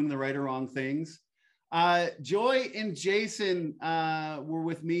doing the right or wrong things. Joy and Jason were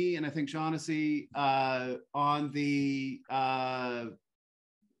with me, and I think Shaughnessy on the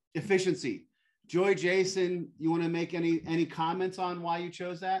efficiency. Joy, Jason, you want to make any comments on why you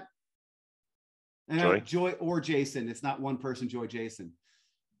chose that? And Joy or Jason. It's not one person, Joy, Jason.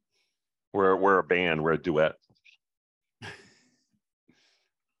 We're a band. We're a duet.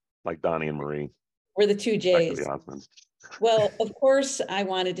 Like Donnie and Marie. We're the two J's. The well, of course, I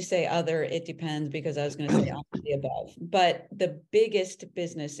wanted to say other, it depends, because I was going to say all of the above. But the biggest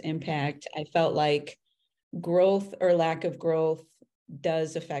business impact, I felt like growth or lack of growth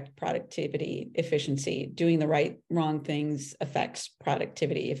does affect productivity, efficiency. Doing the wrong things affects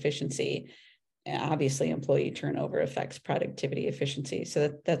productivity, efficiency. Obviously, employee turnover affects productivity, efficiency.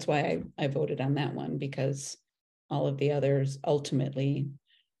 So that's why I voted on that one, because all of the others ultimately,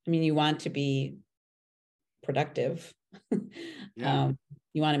 I mean, you want to be productive. Yeah.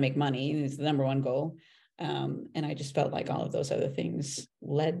 You want to make money, is the number one goal. And I just felt like all of those other things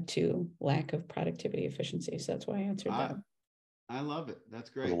led to lack of productivity, efficiency. So that's why I answered that. I love it. That's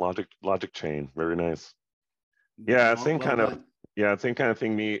There's great. a logic chain. Very nice. Yeah, same kind of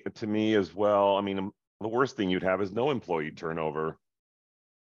thing to me as well. I mean, the worst thing you'd have is no employee turnover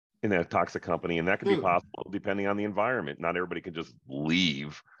in a toxic company, and that could be possible depending on the environment. Not everybody can just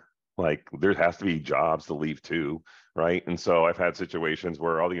leave. Like, there has to be jobs to leave too, right? And so I've had situations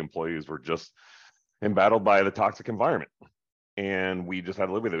where all the employees were just embattled by the toxic environment, and we just had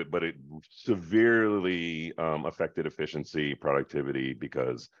to live with it. But it severely affected efficiency, productivity,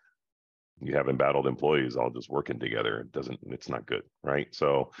 because you have embattled employees all just working together. It's not good, right?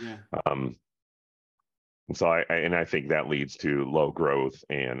 So and so I think that leads to low growth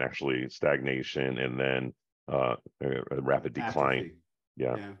and actually stagnation, and then a rapid decline. Atrophy.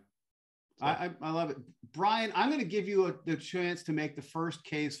 Yeah. I love it. Brian, I'm going to give you the chance to make the first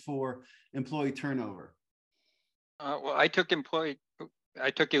case for employee turnover. Well, I took employee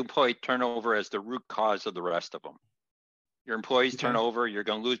turnover as the root cause of the rest of them. Your employees turn over, you're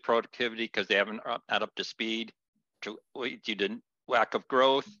going to lose productivity because they haven't not up to speed. You didn't lack of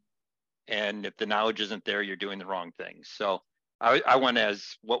growth, and if the knowledge isn't there, you're doing the wrong things. So I went as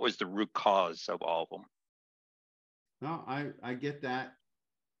what was the root cause of all of them. No, I get that.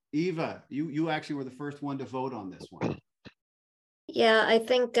 Eva, you actually were the first one to vote on this one. Yeah, I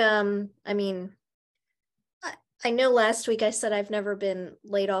think, I mean, I know last week I said I've never been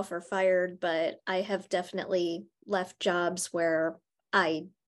laid off or fired, but I have definitely left jobs where I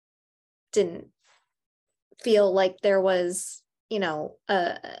didn't feel like there was, you know,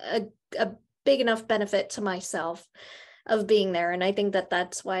 a big enough benefit to myself of being there. And I think that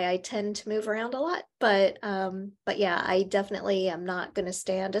that's why I tend to move around a lot. But yeah, I definitely am not going to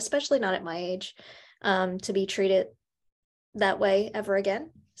stand, especially not at my age, to be treated that way ever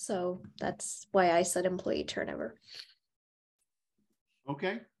again. So that's why I said employee turnover.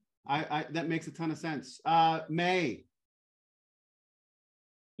 Okay. I that makes a ton of sense. May.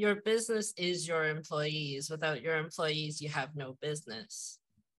 Your business is your employees. Without your employees, you have no business.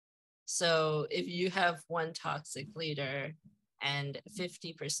 So if you have one toxic leader and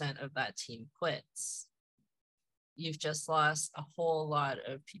 50% of that team quits, you've just lost a whole lot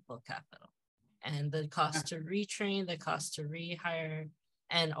of people capital. And the cost to retrain, the cost to rehire,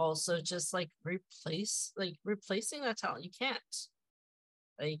 and also just like replacing that talent. You can't.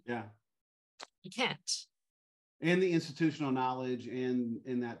 You can't. And the institutional knowledge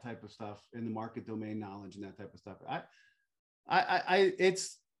and that type of stuff, and the market domain knowledge and that type of stuff.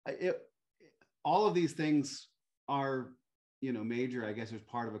 All of these things are, you know, major, I guess, as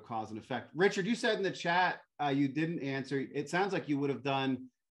part of a cause and effect. Richard, you said in the chat, you didn't answer. It sounds like you would have done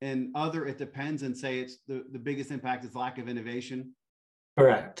an other, it depends, and say it's the biggest impact is lack of innovation.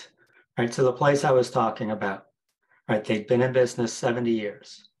 Correct. Right. So the place I was talking about, right, they've been in business 70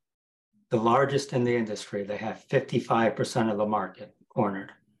 years. The largest in the industry, they have 55% of the market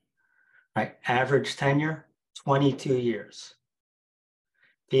cornered. Right. Average tenure, 22 years.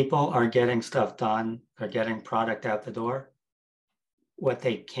 People are getting stuff done. They're getting product out the door. What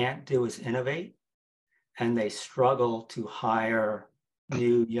they can't do is innovate, and they struggle to hire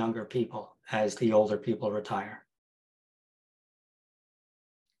new, younger people as the older people retire.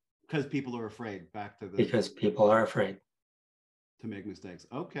 Because people are afraid, because people are afraid to make mistakes.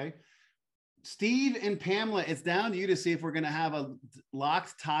 Okay. Steve and Pamela, it's down to you to see if we're going to have a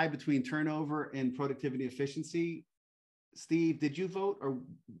locked tie between turnover and productivity efficiency. Steve, did you vote, or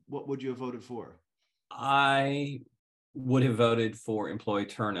what would you have voted for? I would have voted for employee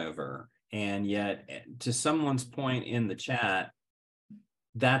turnover. And yet, to someone's point in the chat,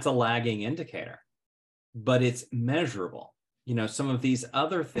 that's a lagging indicator, but it's measurable. You know, some of these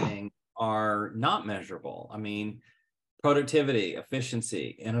other things are not measurable. I mean, productivity,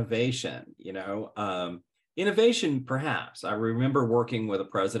 efficiency, innovation, you know, innovation, perhaps. I remember working with a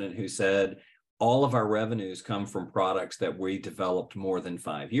president who said, all of our revenues come from products that we developed more than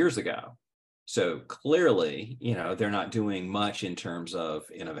 5 years ago. So clearly, you know, they're not doing much in terms of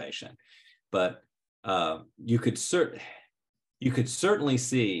innovation. But you could certainly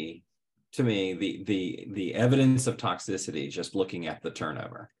see, to me, the evidence of toxicity just looking at the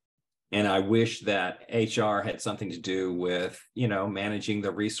turnover. And I wish that HR had something to do with, you know, managing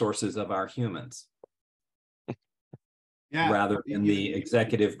the resources of our humans. rather than the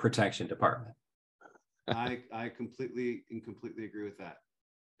executive protection department. I completely agree with that.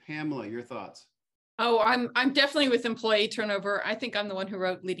 Pamela, your thoughts? Oh, I'm definitely with employee turnover. I think I'm the one who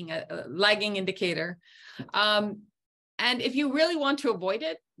wrote leading a lagging indicator. And if you really want to avoid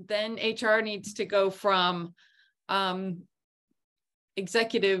it, then HR needs to go from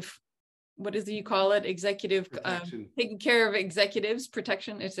executive, what is it you call it? Executive, taking care of executives,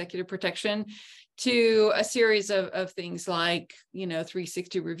 executive protection, to a series of things like,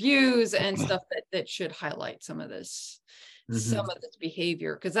 360 reviews and stuff that should highlight some of this. Some of this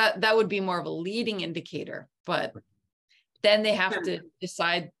behavior, because that would be more of a leading indicator, but then they have to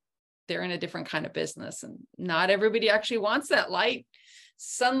decide they're in a different kind of business, and not everybody actually wants that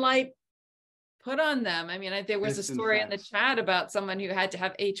sunlight put on them. I mean, there was a story in the chat about someone who had to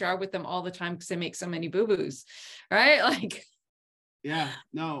have HR with them all the time because they make so many boo-boos, right? Like, yeah,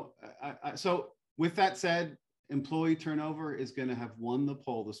 no. So with that said, employee turnover is going to have won the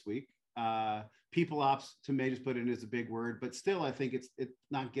poll this week. People ops, to me, just put it in as a big word, but still, I think it's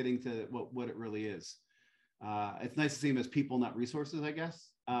not getting to what it really is. It's nice to see them as people, not resources, I guess.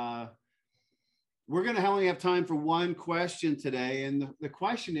 We're going to only have time for one question today. And the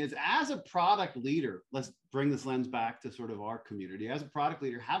question is, as a product leader, let's bring this lens back to sort of our community. As a product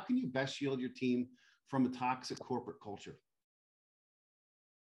leader, how can you best shield your team from a toxic corporate culture?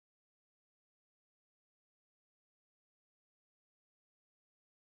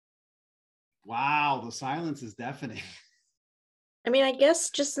 Wow, the silence is deafening. I mean, I guess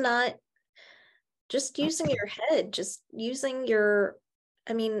just using your head, just using your,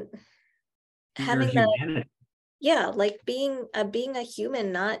 having that, yeah, like being a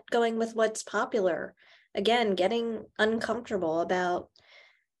human, not going with what's popular. Again, getting uncomfortable about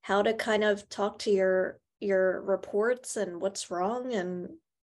how to kind of talk to your reports and what's wrong, and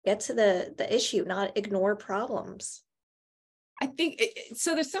get to the issue, not ignore problems. I think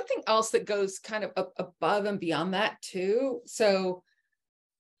so. There's something else that goes kind of above and beyond that too. So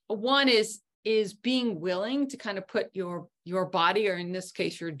one is being willing to kind of put your body, or in this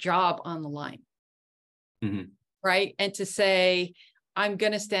case, your job, on the line, right? And to say, I'm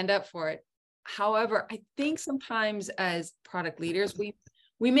going to stand up for it. However, I think sometimes as product leaders, we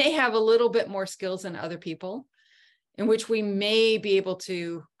may have a little bit more skills than other people, in which we may be able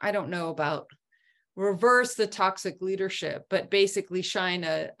to, I don't know about reverse the toxic leadership, but basically shine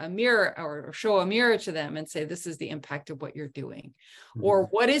a mirror, or show a mirror to them and say, this is the impact of what you're doing. Or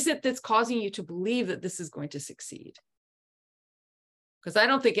what is it that's causing you to believe that this is going to succeed? Because I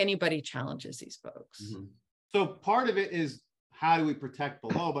don't think anybody challenges these folks. So part of it is, how do we protect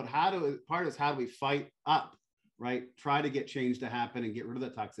below, but part is how do we fight up, right? Try to get change to happen and get rid of the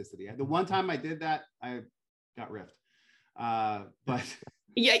toxicity. The one time I did that, I got riffed. But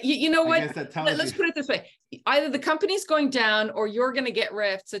yeah, you know what? Let's put it this way. Either the company's going down or you're going to get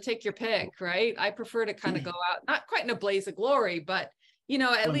riffed. So take your pick, right? I prefer to kind of go out, not quite in a blaze of glory, but,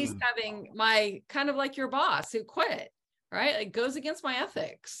 at least having my kind of like your boss who quit, right? It goes against my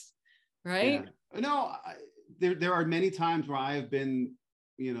ethics, right? Yeah. No, there are many times where I have been,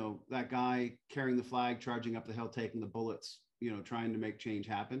 that guy carrying the flag, charging up the hill, taking the bullets, trying to make change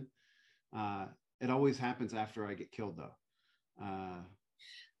happen. It always happens after I get killed, though.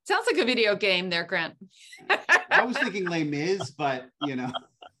 Sounds like a video game there, Grant. I was thinking Les Mis, but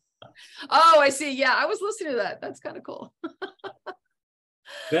Oh, I see. Yeah, I was listening to that. That's kind of cool.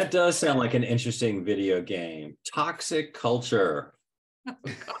 That does sound like an interesting video game. Toxic culture.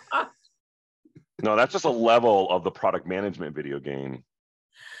 No, that's just a level of the product management video game.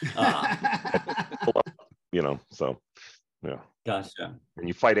 So yeah. Gotcha. And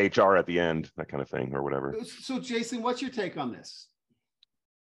you fight HR at the end, that kind of thing, or whatever. So Jason, what's your take on this?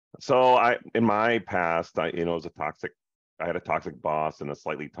 So in my past, I had a toxic boss and a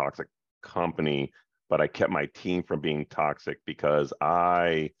slightly toxic company, but I kept my team from being toxic because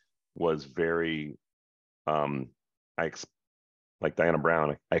I was very, like Diana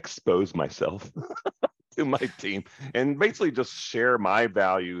Brown, I exposed myself to my team and basically just share my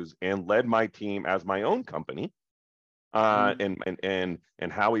values and led my team as my own company, and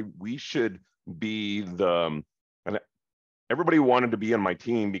how we should be and everybody wanted to be on my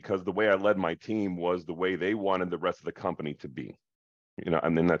team because the way I led my team was the way they wanted the rest of the company to be,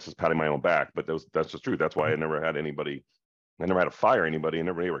 and then that's just patting my own back, but that's just true. That's why I never had to fire anybody, and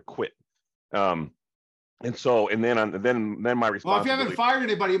never ever quit. And then my responsibility. Well, if you haven't fired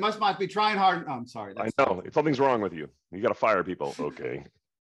anybody, you must not be trying hard. Oh, I'm sorry. I know. Something's wrong with you. You got to fire people. Okay.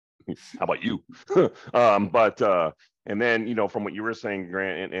 How about you? And then, from what you were saying,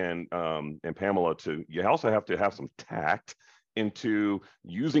 Grant and Pamela, you also have to have some tact into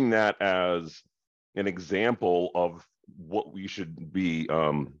using that as an example of what we should be,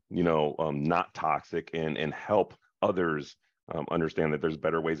 not toxic and help others understand that there's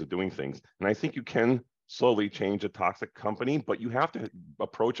better ways of doing things. And I think you can slowly change a toxic company, but you have to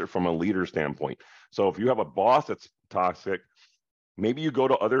approach it from a leader standpoint. So if you have a boss that's toxic, maybe you go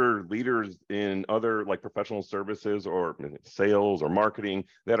to other leaders in other like professional services or sales or marketing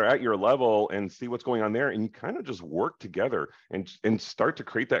that are at your level and see what's going on there. And you kind of just work together and start to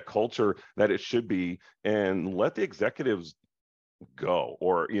create that culture that it should be, and let the executives go,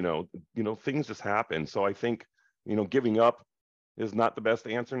 or, things just happen. So I think, giving up is not the best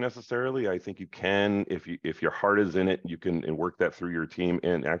answer necessarily. I think you can, if your heart is in it, you can work that through your team,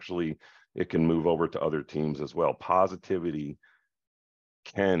 and actually it can move over to other teams as well. Positivity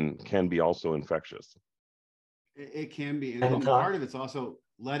can be also infectious. It can be, and part of it's also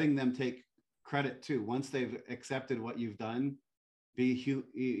letting them take credit too. Once they've accepted what you've done,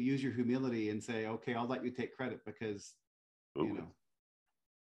 use your humility and say, okay, I'll let you take credit because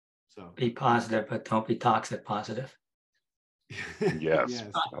so be positive, but don't be toxic positive. Yes.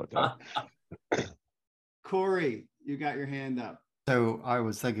 Corey, you got your hand up. So I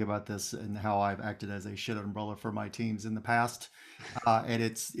was thinking about this and how I've acted as a shit umbrella for my teams in the past, and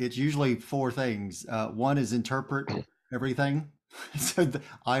it's usually four things. One is interpret everything. So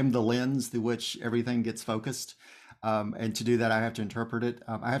I'm the lens through which everything gets focused, and to do that, I have to interpret it.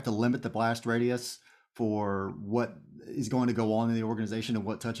 I have to limit the blast radius for what is going to go on in the organization and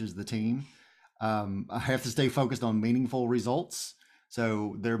what touches the team. I have to stay focused on meaningful results.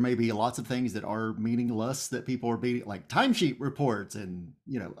 So there may be lots of things that are meaningless that people are being, like timesheet reports and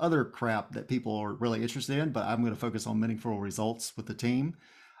other crap that people are really interested in, but I'm going to focus on meaningful results with the team.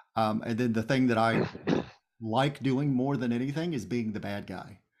 And then the thing that I like doing more than anything is being the bad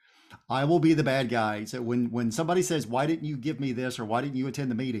guy. I will be the bad guy. So when somebody says, why didn't you give me this, or why didn't you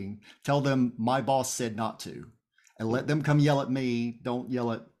attend the meeting, tell them my boss said not to, and let them come yell at me. Don't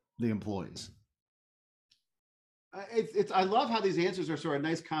yell at the employees. I love how these answers are sort of a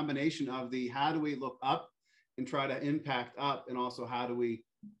nice combination of the how do we look up and try to impact up, and also how do we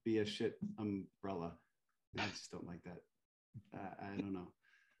be a shit umbrella. I just don't like that. I don't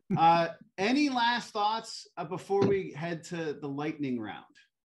know. Any last thoughts before we head to the lightning round?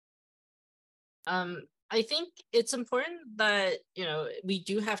 I think it's important that we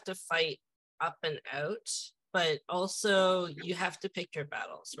do have to fight up and out, but also you have to pick your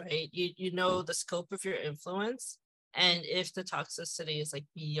battles, right? You know the scope of your influence, and if the toxicity is like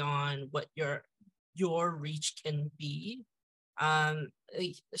beyond what your reach can be,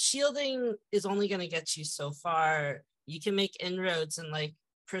 like, shielding is only going to get you so far. You can make inroads and like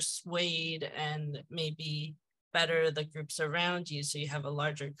persuade and maybe better the groups around you, so you have a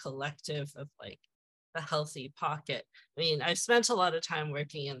larger collective of like a healthy pocket. I mean, I've spent a lot of time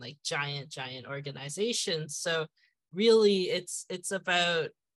working in like giant organizations, so really it's about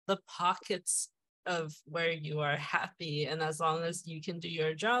the pockets of where you are happy, and as long as you can do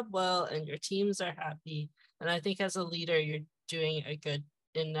your job well and your teams are happy, and I think as a leader you're doing a good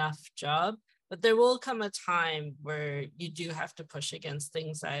enough job. But there will come a time where you do have to push against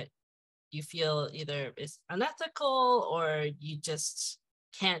things that you feel either is unethical or you just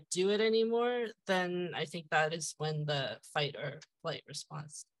can't do it anymore. Then I think that is when the fight or flight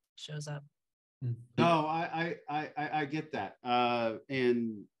response shows up. No, I get that.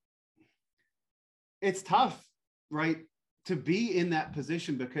 And it's tough, right, to be in that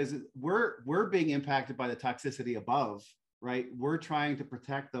position, because we're being impacted by the toxicity above, right? We're trying to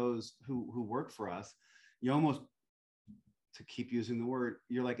protect those who work for us. You almost, to keep using the word,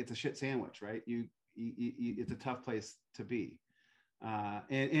 you're like, it's a shit sandwich, right? You it's a tough place to be.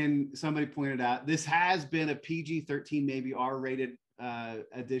 And somebody pointed out, this has been a PG-13, maybe R-rated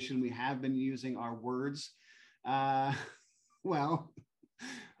edition. We have been using our words well.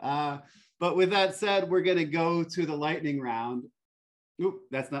 But with that said, we're going to go to the lightning round. Oop,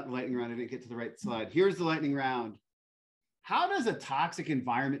 that's not the lightning round. I didn't get to the right slide. Here's the lightning round. How does a toxic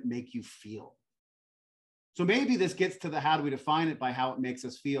environment make you feel? So maybe this gets to the how do we define it by how it makes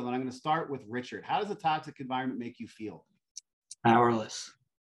us feel. And I'm going to start with Richard. How does a toxic environment make you feel? Powerless.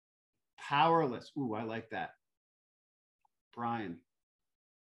 Powerless. Ooh, I like that. Brian.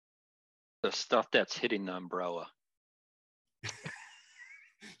 The stuff that's hitting the umbrella.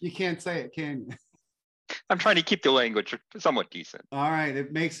 You can't say it, can you? I'm trying to keep the language somewhat decent. All right.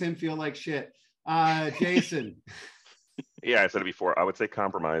 It makes him feel like shit. Jason. Yeah, I said it before. I would say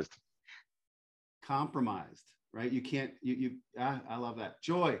compromised. Compromised, right? You can't, I love that.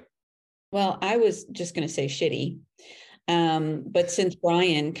 Joy. Well, I was just going to say shitty. But since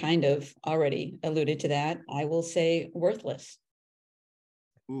Brian kind of already alluded to that, I will say worthless.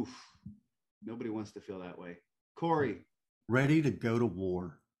 Oof. Nobody wants to feel that way. Corey. Ready to go to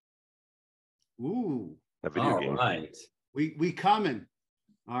war. Ooh. That video game. Right. We coming.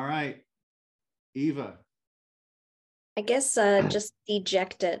 All right. Eva. I guess just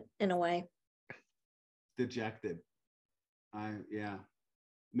dejected in a way. Dejected. Yeah.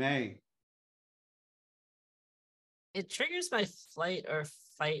 May. It triggers my flight or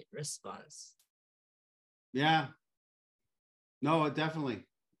fight response. Yeah. No, it definitely.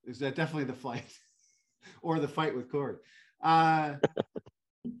 Is that definitely the flight or the fight with Corey? Pamela.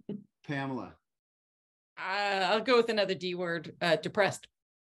 I'll go with another D word, depressed.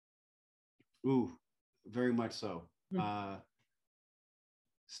 Ooh, very much so.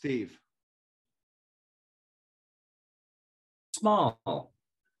 Steve. Small.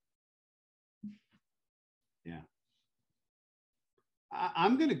 Yeah.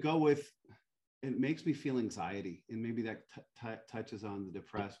 I'm going to go with, it makes me feel anxiety, and maybe that touches on the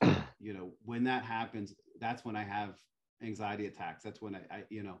depressed. You know, when that happens, that's when I have anxiety attacks. That's when I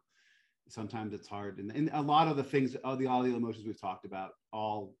you know, sometimes it's hard. And a lot of the things, all the emotions we've talked about,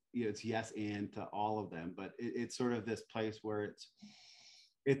 all, you know, it's yes and to all of them, but it's sort of this place where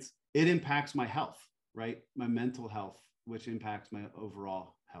it impacts my health, right? My mental health, which impacts my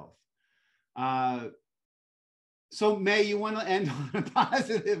overall health. So May, you want to end on a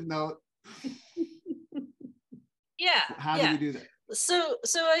positive note? Yeah. How do we do that? So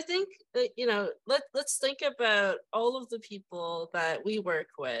I think you know, let's think about all of the people that we work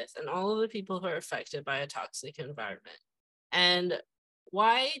with and all of the people who are affected by a toxic environment, and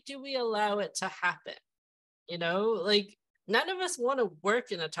why do we allow it to happen? You know, like, none of us want to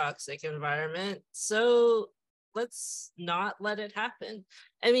work in a toxic environment, so let's not let it happen.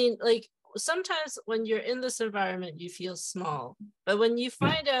 I mean, like, sometimes when you're in this environment, you feel small, but when you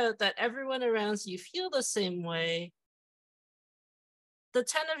find out that everyone around you feel the same way, the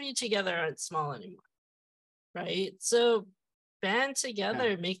 10 of you together aren't small anymore, right? So band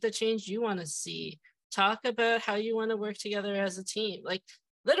together, make the change you want to see. Talk about how you want to work together as a team. Like,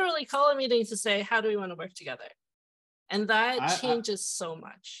 literally call a meeting to say, how do we want to work together? And that changes so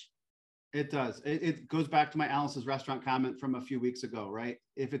much. It does. It goes back to my Alice's Restaurant comment from a few weeks ago, right?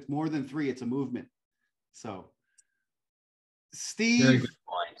 If it's more than 3, it's a movement. So, Steve. Very good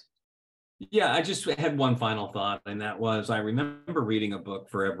point. Yeah, I just had one final thought, and that was, I remember reading a book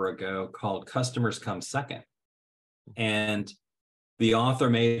forever ago called Customers Come Second. And the author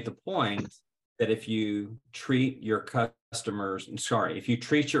made the point that if you treat your if you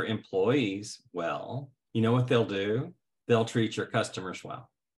treat your employees well, you know what they'll do? They'll treat your customers well.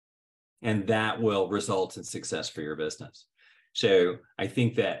 And that will result in success for your business. So I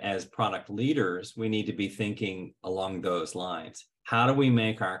think that as product leaders, we need to be thinking along those lines. How do we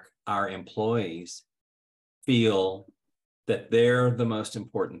make our employees feel that they're the most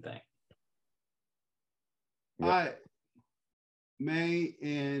important thing? May,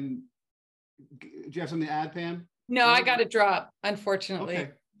 and do you have something to add, Pam? No, I got to drop, unfortunately.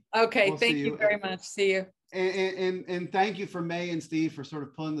 Okay, we'll thank you very much. See you. And thank you for May and Steve for sort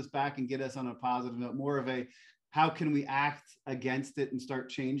of pulling this back and get us on a positive note, more of a, how can we act against it and start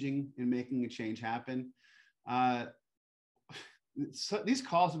changing and making a change happen? So these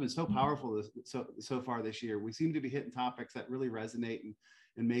calls have been so powerful so far this year. We seem to be hitting topics that really resonate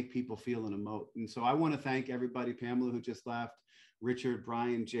and make people feel and emote. And so I want to thank everybody, Pamela, who just left, Richard,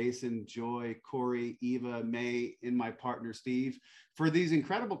 Brian, Jason, Joy, Corey, Eva, May, and my partner, Steve, for these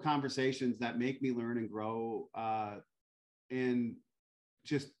incredible conversations that make me learn and grow. And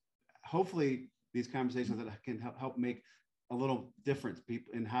just hopefully these conversations that can help make a little difference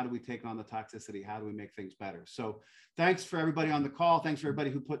in how do we take on the toxicity? How do we make things better? So thanks for everybody on the call. Thanks for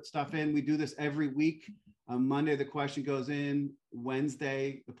everybody who put stuff in. We do this every week. On Monday, the question goes in.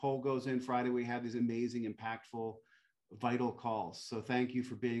 Wednesday, the poll goes in. Friday, we have these amazing, impactful, vital calls. So thank you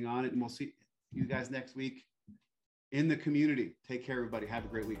for being on it. And we'll see you guys next week in the community. Take care, everybody. Have a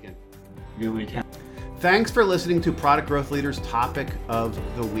great weekend. Good weekend. Thanks for listening to Product Growth Leaders Topic of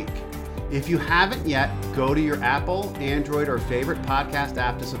the Week. If you haven't yet, go to your Apple, Android, or favorite podcast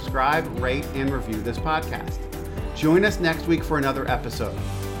app to subscribe, rate, and review this podcast. Join us next week for another episode.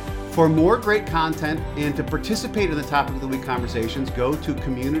 For more great content and to participate in the Topic of the Week conversations, go to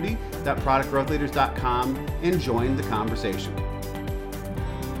community.productgrowthleaders.com and join the conversation.